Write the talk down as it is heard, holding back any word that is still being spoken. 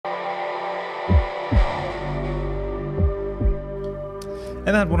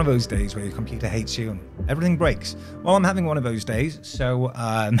Ever had one of those days where your computer hates you and everything breaks? Well, I'm having one of those days, so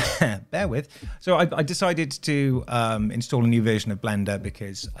bear with. So I decided to install a new version of Blender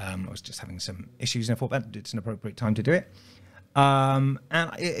because I was just having some issues and I thought that it's an appropriate time to do it. And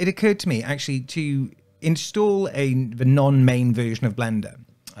it occurred to me actually to install the non-main version of Blender.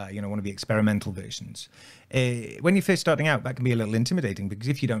 One of the experimental versions. When you're first starting out, that can be a little intimidating because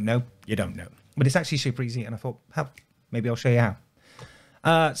if you don't know, you don't know. But it's actually super easy, and I thought, maybe I'll show you how.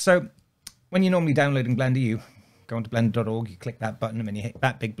 So when you're normally downloading Blender, you go onto blender.org, you click that button, and then you hit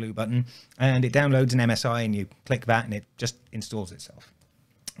that big blue button, and it downloads an MSI, and you click that, and it just installs itself.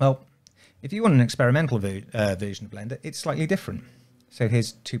 Well, if you want an experimental version of Blender, it's slightly different. So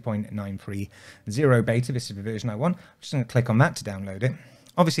here's 2.930 beta. This is the version I want. I'm just going to click on that to download it.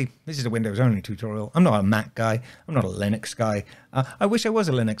 Obviously, this is a Windows-only tutorial. I'm not a Mac guy. I'm not a Linux guy. I wish I was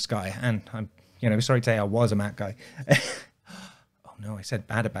a Linux guy, and I'm, sorry to say I was a Mac guy. Oh no, I said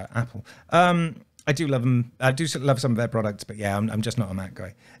bad about Apple. I do love them. I do love some of their products, but yeah, I'm just not a Mac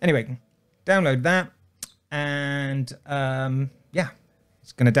guy. Anyway, download that, and yeah,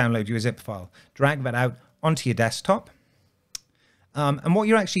 it's going to download you a zip file. Drag that out onto your desktop. And what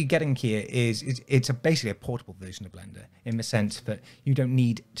you're actually getting here is it's basically a portable version of Blender in the sense that you don't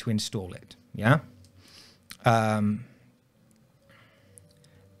need to install it. Yeah.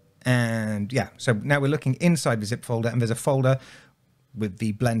 And yeah, so now we're looking inside the zip folder, and there's a folder with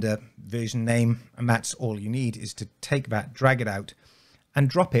the Blender version name, and that's all you need is to take that, drag it out, and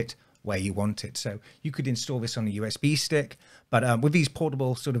drop it where you want it. So you could install this on a USB stick, but with these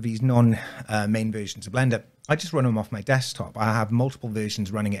portable, sort of these non-main versions of Blender, I just run them off my desktop. I have multiple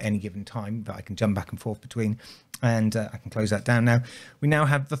versions running at any given time that I can jump back and forth between, and I can close that down now. We now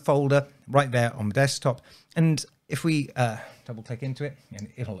have the folder right there on the desktop, and if we double click into it, and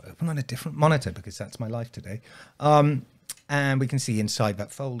it'll open on a different monitor because that's my life today, and we can see inside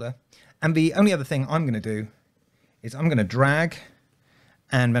that folder. And the only other thing I'm going to do is I'm going to drag,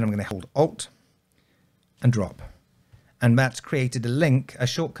 and then I'm going to hold Alt and drop. And that's created a link, a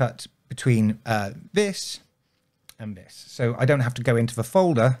shortcut between this and this. So I don't have to go into the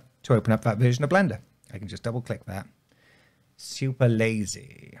folder to open up that version of Blender. I can just double click that. Super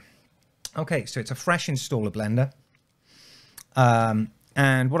lazy. Okay, so it's a fresh install of Blender. And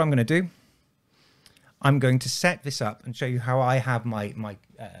what I'm going to do, I'm going to set this up and show you how I have my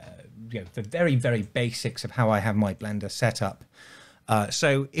the very, very basics of how I have my Blender set up.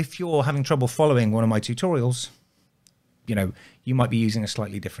 So if you're having trouble following one of my tutorials, you might be using a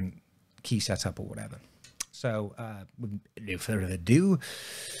slightly different key setup or whatever. So with no further ado,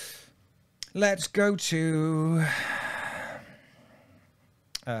 let's go to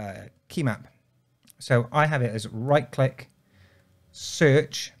key map. So I have it as right-click,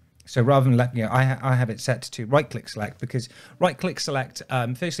 search. So rather than I have it set to right-click select because right-click select.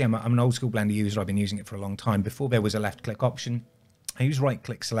 Firstly, I'm an old-school Blender user. I've been using it for a long time. Before there was a left-click option, I use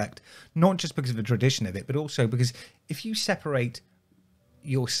right-click select, not just because of the tradition of it, but also because if you separate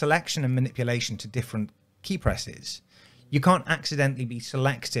your selection and manipulation to different key presses, you can't accidentally be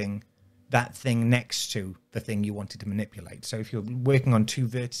selecting that thing next to the thing you wanted to manipulate. So if you're working on two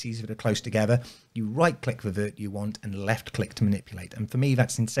vertices that are close together, you right-click the vert you want and left-click to manipulate. And for me,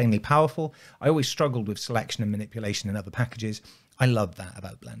 that's insanely powerful. I always struggled with selection and manipulation in other packages. I love that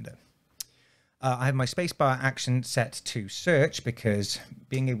about Blender. I have my spacebar action set to search because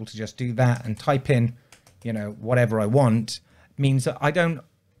being able to just do that and type in, whatever I want means that I don't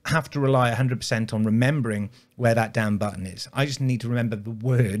have to rely 100% on remembering where that damn button is. I just need to remember the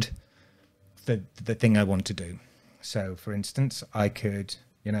word for the thing I want to do. So, for instance, I could,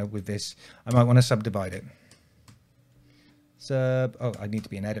 with this, I might want to subdivide it. Oh, I need to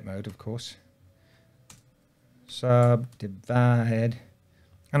be in edit mode, of course. Subdivide.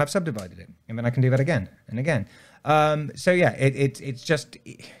 And I've subdivided it, and then I can do that again and again. So yeah, it's just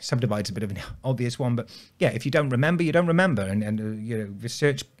subdivides a bit of an obvious one, but yeah, if you don't remember, you don't remember, and the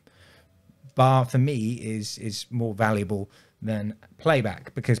search bar for me is more valuable than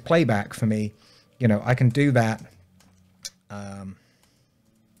playback because playback for me, I can do that.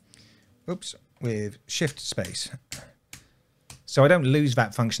 Oops, with shift space, so I don't lose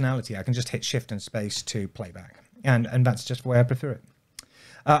that functionality. I can just hit shift and space to playback, and that's just the way I prefer it.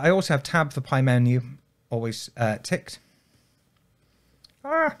 I also have tab for pie menu, always ticked.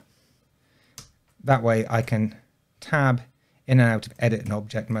 That way I can tab in and out of edit and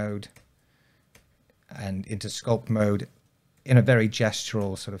object mode and into sculpt mode in a very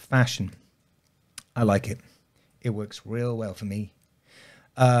gestural sort of fashion. I like it. It works real well for me.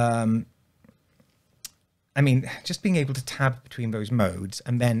 I mean, just being able to tab between those modes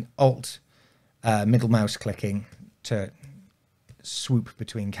and then Alt middle mouse clicking to swoop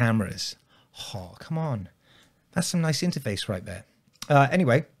between cameras. Oh, come on. That's some nice interface right there.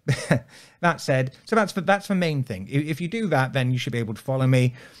 Anyway, that said, so that's the main thing. If you do that, then you should be able to follow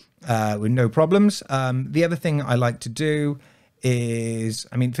me with no problems. The other thing I like to do is,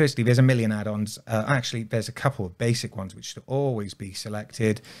 I mean, firstly, there's a million add-ons. Actually, there's a couple of basic ones which should always be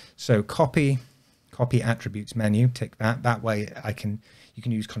selected. So copy attributes menu, tick that. That way you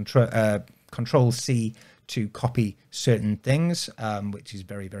can use control C to copy certain things, which is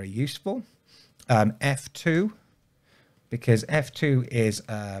very, very useful. F2, because F2 is,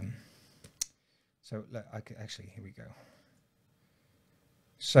 so look, actually, here we go.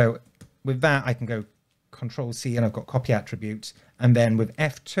 So with that, I can go Control C and I've got copy attributes. And then with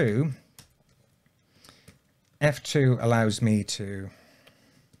F2 allows me to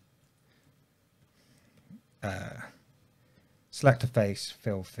select a face,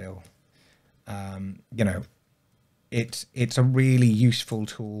 fill. You know, it's a really useful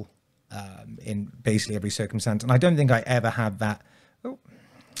tool in basically every circumstance. And I don't think I ever have that. Oh,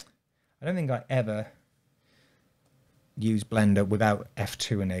 I don't think I ever use Blender without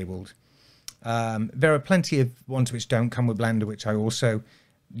F2 enabled. There are plenty of ones which don't come with Blender, which I also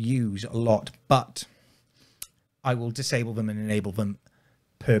use a lot, but I will disable them and enable them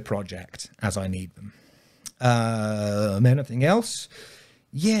per project as I need them. Anything else?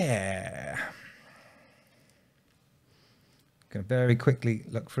 Yeah. Going to very quickly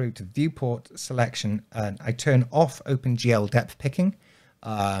look through to viewport selection, and I turn off OpenGL depth picking.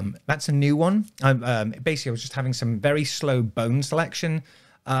 That's a new one. Basically, I was just having some very slow bone selection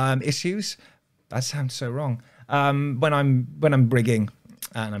issues. That sounds so wrong. When I'm rigging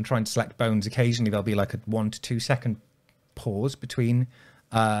and I'm trying to select bones, occasionally there'll be like a 1 to 2 second pause between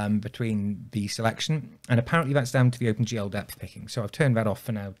the selection, and apparently that's down to the OpenGL depth picking. So I've turned that off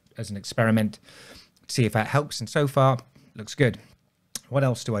for now as an experiment to see if that helps, and so far looks good. What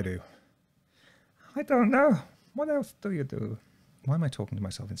else do I do? I don't know. What else do you do? Why am I talking to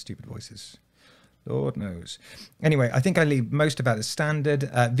myself in stupid voices? Lord knows. Anyway, I think I leave most of that as standard.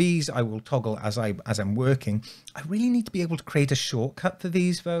 These I will toggle as I'm working. I really need to be able to create a shortcut for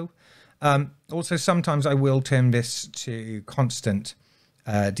these though. Also, sometimes I will turn this to constant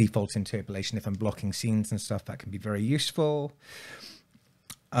default interpolation if I'm blocking scenes and stuff. That can be very useful.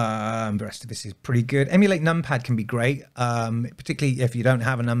 The rest of this is pretty good. Emulate numpad can be great, particularly if you don't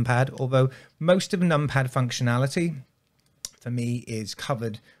have a numpad, although most of the numpad functionality for me is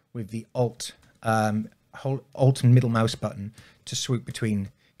covered with the Alt and middle mouse button to swoop between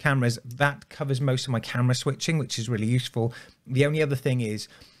cameras. That covers most of my camera switching, which is really useful. The only other thing is,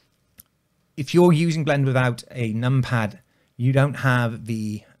 if you're using Blender without a numpad, you don't have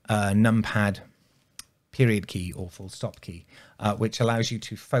the numpad period key or full stop key, which allows you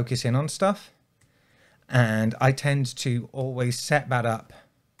to focus in on stuff. And I tend to always set that up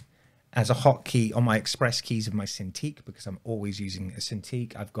as a hotkey on my express keys of my Cintiq, because I'm always using a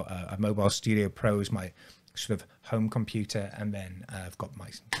Cintiq. I've got a Mobile Studio Pro as my sort of home computer, and then I've got my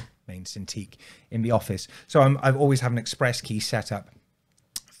main Cintiq in the office. So I've always have an express key set up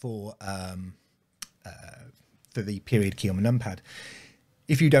for the period key on the numpad.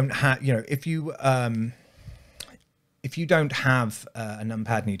 If you don't have, you know, if you don't have a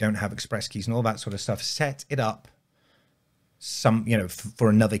numpad and you don't have express keys and all that sort of stuff, set it up for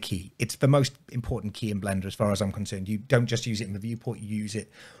another key. It's the most important key in Blender as far as I'm concerned. You don't just use it in the viewport, you use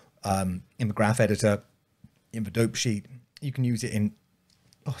it in the graph editor, in the dope sheet. You can use it in,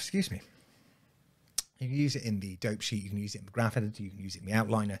 oh, excuse me. You can use it in the dope sheet, you can use it in the graph editor, you can use it in the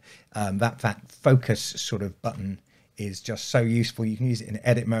outliner. That focus sort of button is just so useful. You can use it in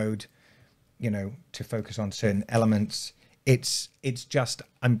edit mode, you know, to focus on certain elements. It's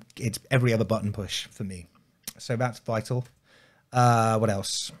every other button push for me. So that's vital. What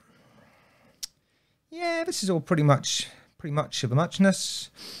else? Yeah, this is all pretty much of the muchness.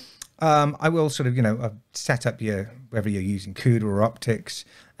 I will sort of, you know, set up whether you're using CUDA or optics,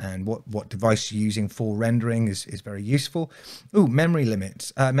 and what device you're using for rendering is very useful. Ooh, memory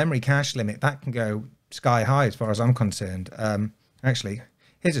limits, memory cache limit, that can go sky high as far as I'm concerned. Actually,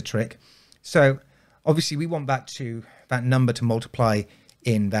 here's a trick. So obviously we want that number to multiply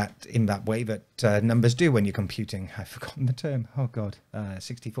in that way that numbers do when you're computing. I've forgotten the term. Oh God,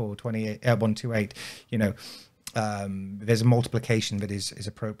 64, 28, 128. You know, there's a multiplication that is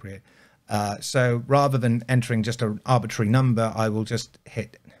appropriate. So rather than entering just an arbitrary number, I will just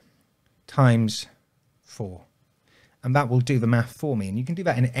hit times 4, and that will do the math for me. And you can do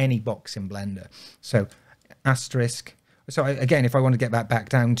that in any box in Blender. So asterisk. So again, if I want to get that back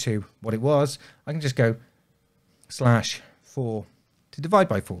down to what it was, I can just go /4 to divide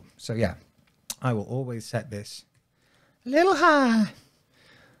by 4. So yeah, I will always set this A little high.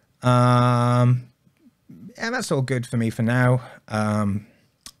 Yeah, that's all good for me for now.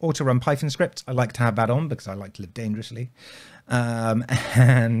 Auto run Python scripts. I like to have that on because I like to live dangerously.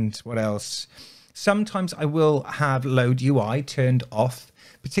 And what else? Sometimes I will have load UI turned off,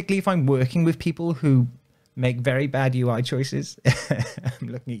 particularly if I'm working with people who make very bad UI choices. I'm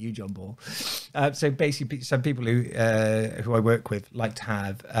looking at you, John Ball. So basically, some people who I work with like to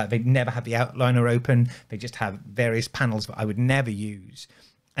have, they never have the outliner open. They just have various panels that I would never use.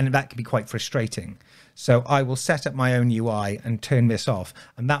 And that can be quite frustrating. So I will set up my own UI and turn this off.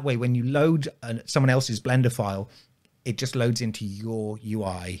 And that way, when you load someone else's Blender file, it just loads into your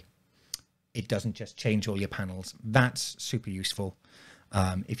UI. It doesn't just change all your panels. That's super useful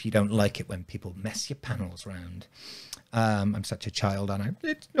if you don't like it when people mess your panels around. I'm such a child, aren't I?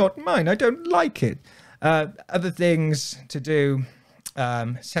 It's not mine. I don't like it. Other things to do,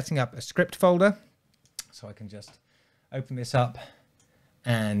 setting up a script folder. So I can just open this up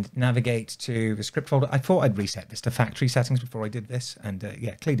and navigate to the script folder. I thought I'd reset this to factory settings before I did this. And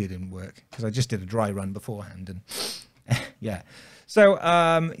yeah, clearly it didn't work because I just did a dry run beforehand. And yeah. So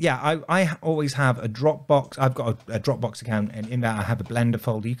yeah, I always have a Dropbox. I've got a Dropbox account, and in that I have a Blender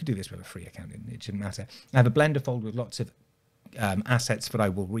folder. You could do this with a free account, it shouldn't matter. I have a Blender folder with lots of assets that I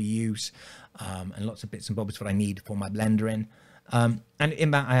will reuse and lots of bits and bobs that I need for my Blender in. And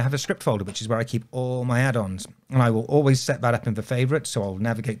in that I have a script folder, which is where I keep all my add-ons. And I will always set that up in the favorites. So I'll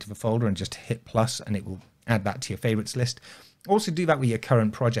navigate to the folder and just hit plus, and it will add that to your favorites list. Also do that with your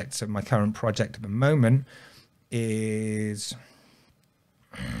current project. So my current project at the moment is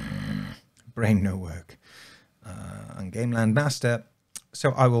brain no work on Gameland Master.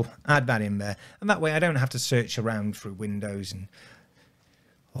 So I will add that in there. And that way I don't have to search around through windows and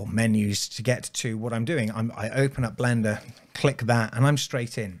or menus to get to what I'm doing. I open up Blender, click that, and I'm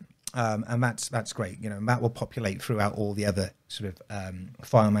straight in. And that's great. You know, and that will populate throughout all the other sort of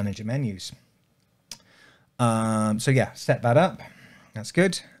file manager menus. So yeah, set that up. That's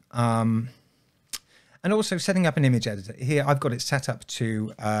good. And also setting up an image editor. Here I've got it set up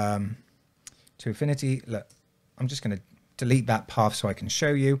to Affinity. Look, I'm just going to delete that path so I can show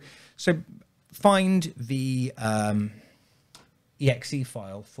you. So find the exe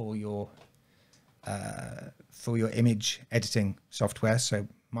file for your image editing software. So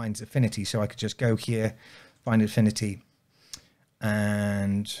mine's Affinity, so I could just go here, find Affinity,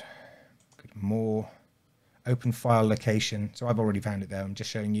 and more open file location. So I've already found it there. I'm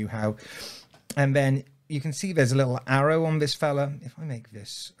just showing you how. And then you can see there's a little arrow on this fella. If I make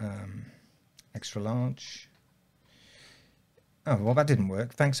this extra large. Oh, well, that didn't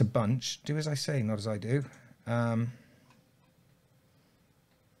work. Thanks a bunch. Do as I say, not as I do.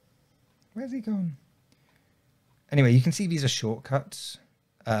 Where's he gone? Anyway, you can see these are shortcuts.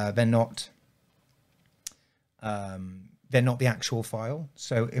 They're not the actual file.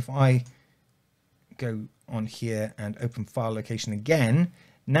 So if I go on here and open file location again,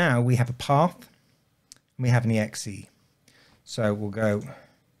 now we have a path and we have an exe. So we'll go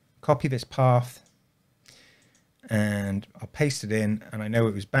copy this path and I'll paste it in, and I know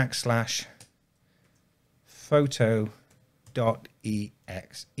it was /photo.exe.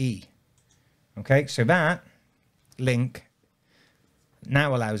 Okay, so that link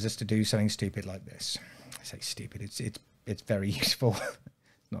now allows us to do something stupid like this. I say stupid, it's very useful.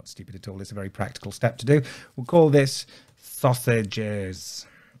 It's not stupid at all, it's a very practical step to do. We'll call this sausages.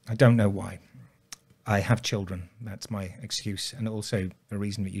 I don't know why. I have children, that's my excuse, and also a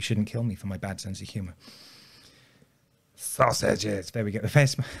reason that you shouldn't kill me for my bad sense of humor. Sausages, there we go.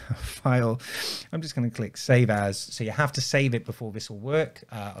 There's my file. I'm just going to click save as. So you have to save it before this will work.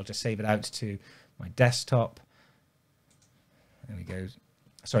 I'll just save it out to my desktop. There we go.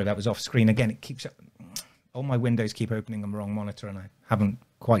 Sorry, that was off screen again. It keeps all my windows keep opening on the wrong monitor, and I haven't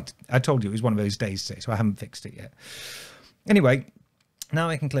quite. I told you it was one of those days today, so I haven't fixed it yet. Anyway, now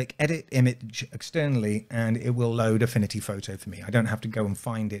I can click edit image externally, and it will load Affinity Photo for me. I don't have to go and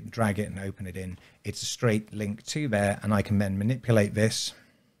find it, drag it, and open it in. It's a straight link to there, and I can then manipulate this.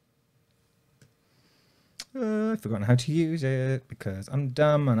 I've forgotten how to use it because I'm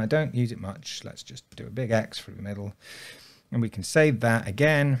dumb and I don't use it much. Let's just do a big X through the middle, and we can save that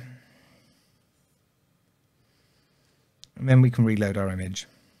again. And then we can reload our image.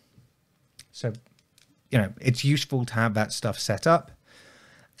 So, you know, it's useful to have that stuff set up.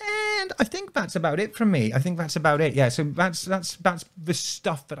 And I think that's about it from me. I think that's about it. Yeah, so that's the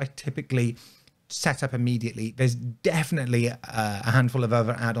stuff that I typically set up immediately. There's definitely a handful of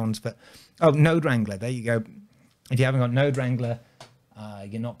other add-ons, but oh, Node Wrangler, there you go. If you haven't got Node Wrangler,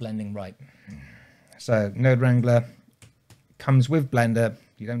 you're not blending right. So Node Wrangler comes with Blender.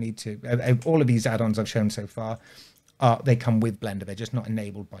 You don't need to. All of these add-ons I've shown so far they come with Blender. They're just not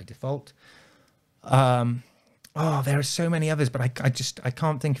enabled by default. Oh, there are so many others, but I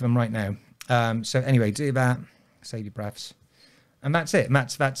can't think of them right now. So anyway, do that. Save your breaths, and that's it. And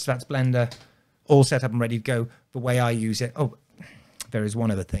that's Blender, all set up and ready to go. The way I use it. Oh, there is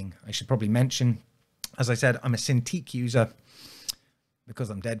one other thing I should probably mention. As I said, I'm a Cintiq user because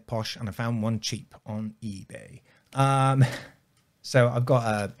I'm dead posh, and I found one cheap on eBay. So I've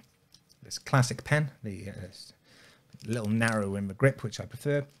got this classic pen, the little narrow in the grip, which I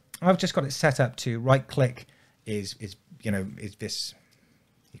prefer. I've just got it set up to right click is this,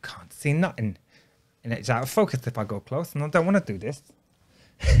 you can't see nothing, and it's out of focus if I go close, and I don't want to do this.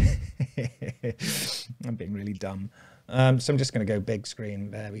 I'm being really dumb. So I'm just going to go big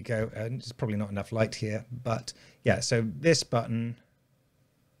screen. There we go. There's probably not enough light here, but yeah, so this button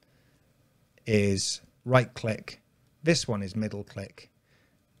is right click. This one is middle click.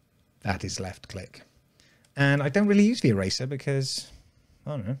 That is left click. And I don't really use the eraser because,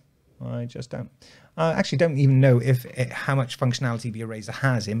 I don't know, I just don't. I actually don't even know how much functionality the eraser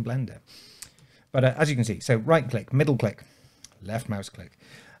has in Blender. But as you can see, so right click, middle click, left mouse click.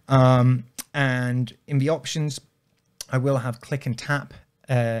 And in the options, I will have click and tap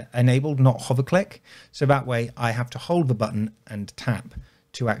enabled, not hover click. So that way I have to hold the button and tap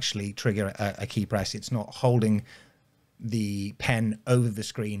to actually trigger a key press. It's not holding the pen over the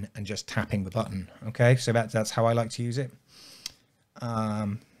screen and just tapping the button. Okay, so that's how I like to use it.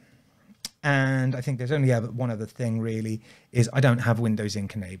 And I think there's only one other thing really, is I don't have Windows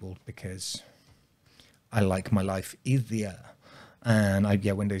Ink enabled because I like my life easier. And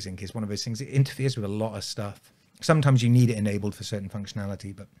Windows Ink is one of those things. It interferes with a lot of stuff. Sometimes you need it enabled for certain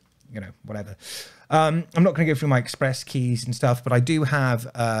functionality, but whatever. I'm not going to go through my express keys and stuff, but I do have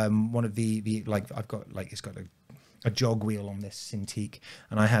one of the I've got it's got a jog wheel on this Cintiq,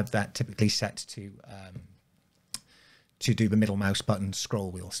 and I have that typically set to do the middle mouse button scroll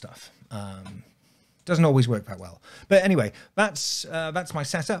wheel stuff. Doesn't always work that well, but anyway, that's my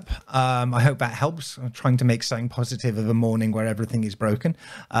setup. I hope that helps. I'm trying to make something positive of a morning where everything is broken.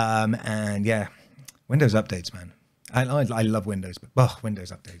 And yeah, Windows updates, man. I love Windows, but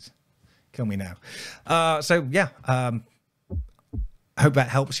Windows updates kill me now. So yeah, hope that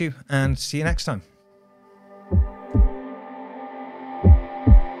helps you, and see you next time.